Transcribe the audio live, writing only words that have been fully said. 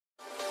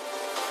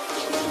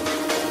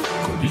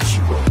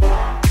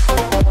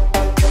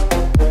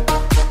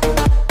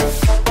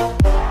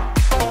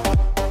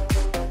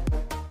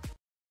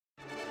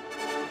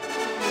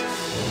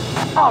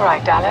All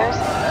right, Dallas.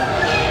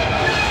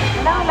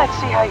 Now let's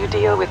see how you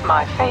deal with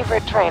my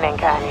favorite training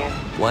canyon.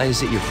 Why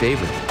is it your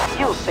favorite?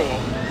 You'll see.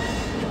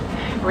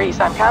 Reese,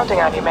 I'm counting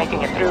on you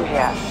making it through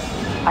here.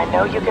 I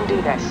know you can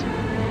do this,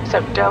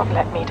 so don't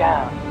let me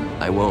down.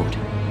 I won't.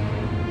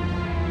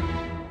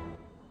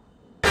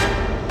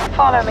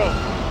 Follow me.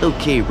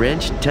 Okay,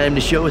 Wrench, time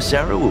to show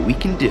Asara what we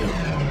can do.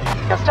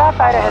 Your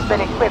Starfighter has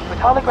been equipped with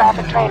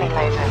holographic training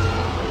lasers.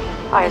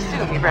 I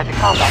assume you've read the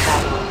combat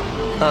manual.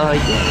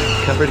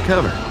 Yeah, cover to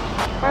cover.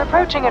 We're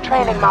approaching a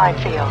training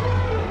minefield.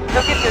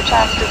 It'll give you a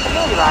chance to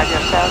familiarize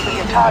yourself with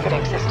your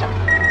targeting system.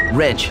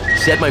 Wrench,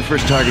 set my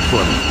first target for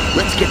me.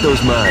 Let's get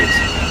those mines.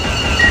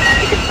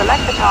 You can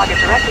select the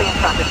target directly in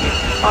front of you,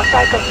 or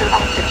cycle through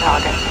active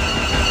targets.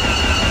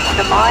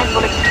 The mine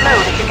will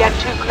explode if you get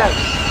too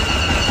close.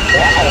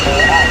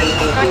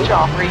 Good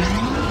job, Reese.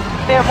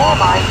 There are more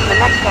mines in the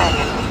next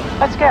canyon.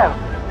 Let's go.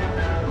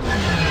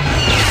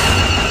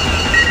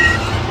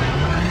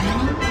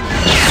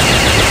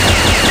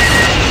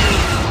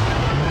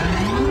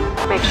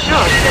 Make sure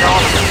you get all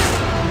of them.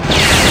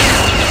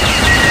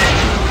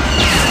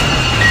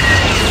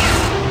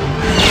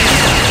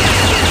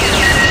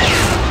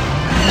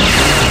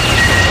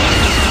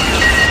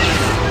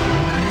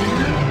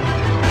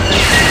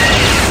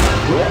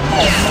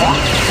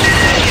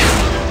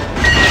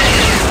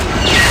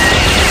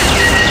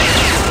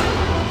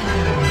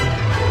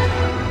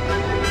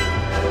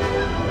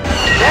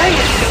 Vary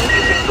your speed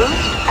using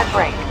boost and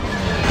brake.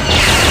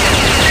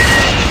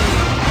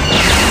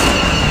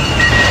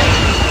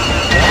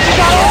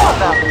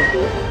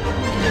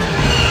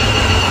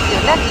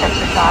 Your next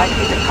exercise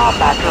is a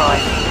combat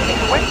droid,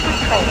 equipped with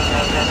training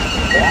lasers.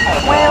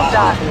 Well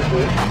done.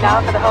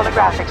 Now for the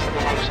holographic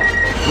simulation.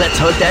 Let's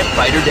hunt that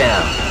fighter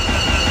down.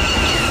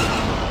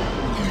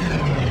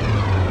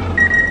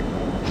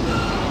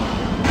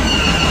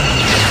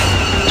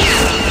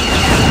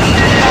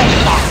 Nice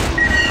shot.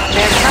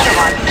 There's another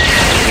one.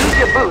 Use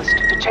your boost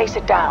to chase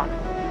it down.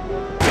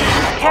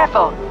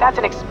 Careful, that's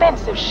an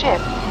expensive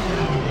ship.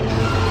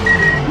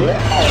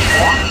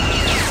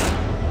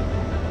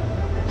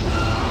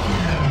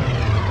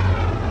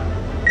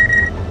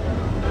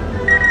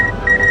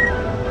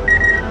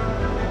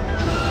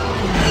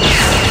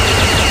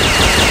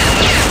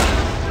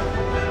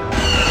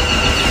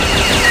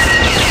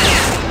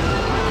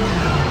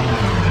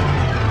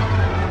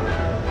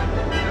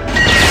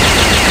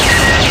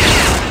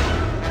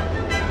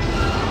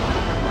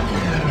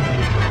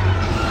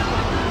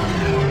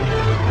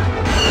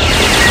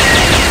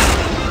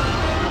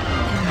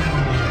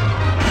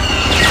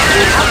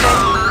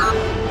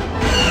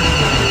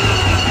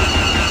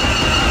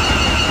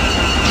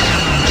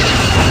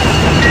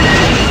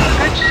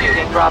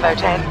 Bravo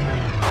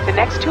 10. The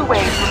next two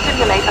waves will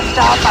simulate a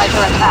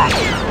Starfighter attack.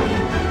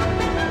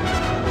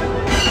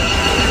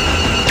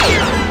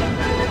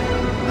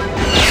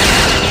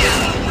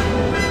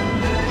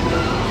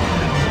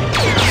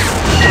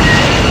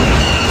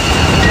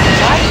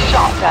 Nice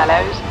shot,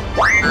 fellows.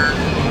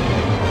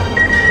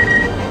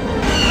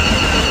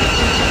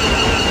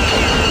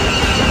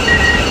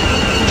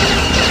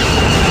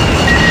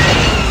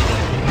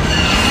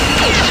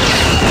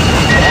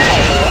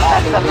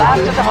 That's the last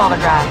of the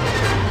holograms.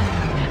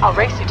 I'll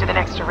race you to the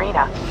next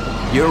arena.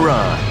 You're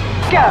on.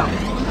 Go!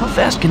 How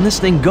fast can this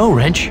thing go,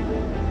 Wrench?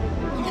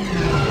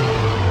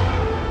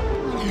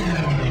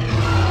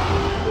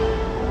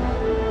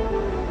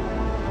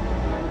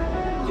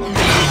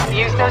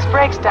 Use those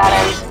brakes,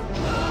 Dallas.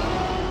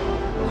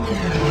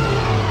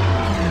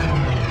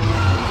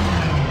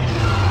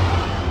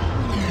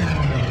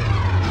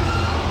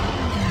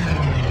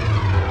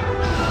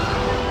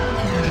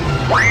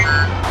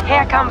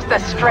 Here comes the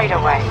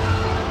straightaway.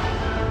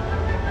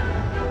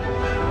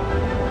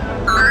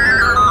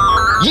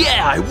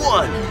 Yeah, I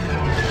won!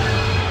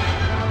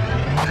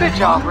 Good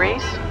job,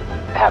 Reese.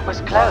 That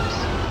was close.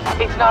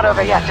 It's not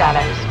over yet,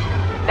 Dallas.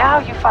 Now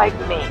you fight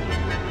me.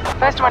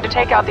 First one to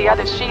take out the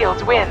other's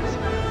shields wins.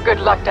 Good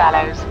luck,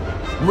 Dallas.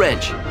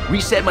 Wrench,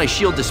 reset my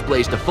shield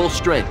displays to full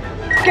strength.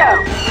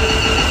 Go!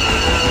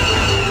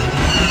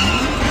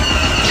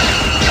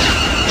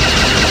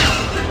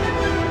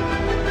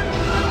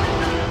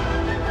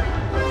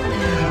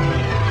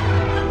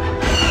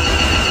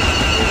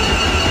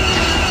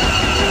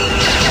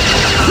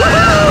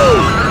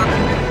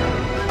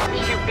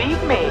 You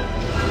beat me.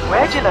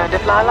 Where'd you learn to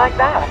fly like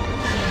that?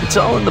 It's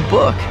all in the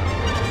book.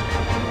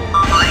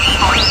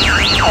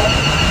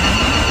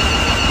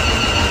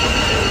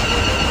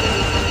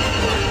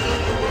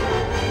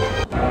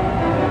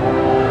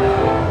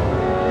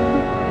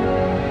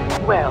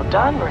 Well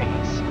done,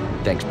 Reese.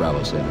 Thanks,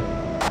 Bravo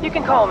 7. You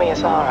can call me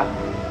Asara.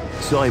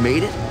 So I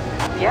made it?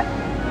 Yep.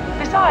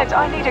 Besides,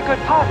 I need a good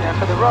partner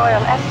for the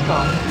Royal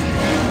Escort.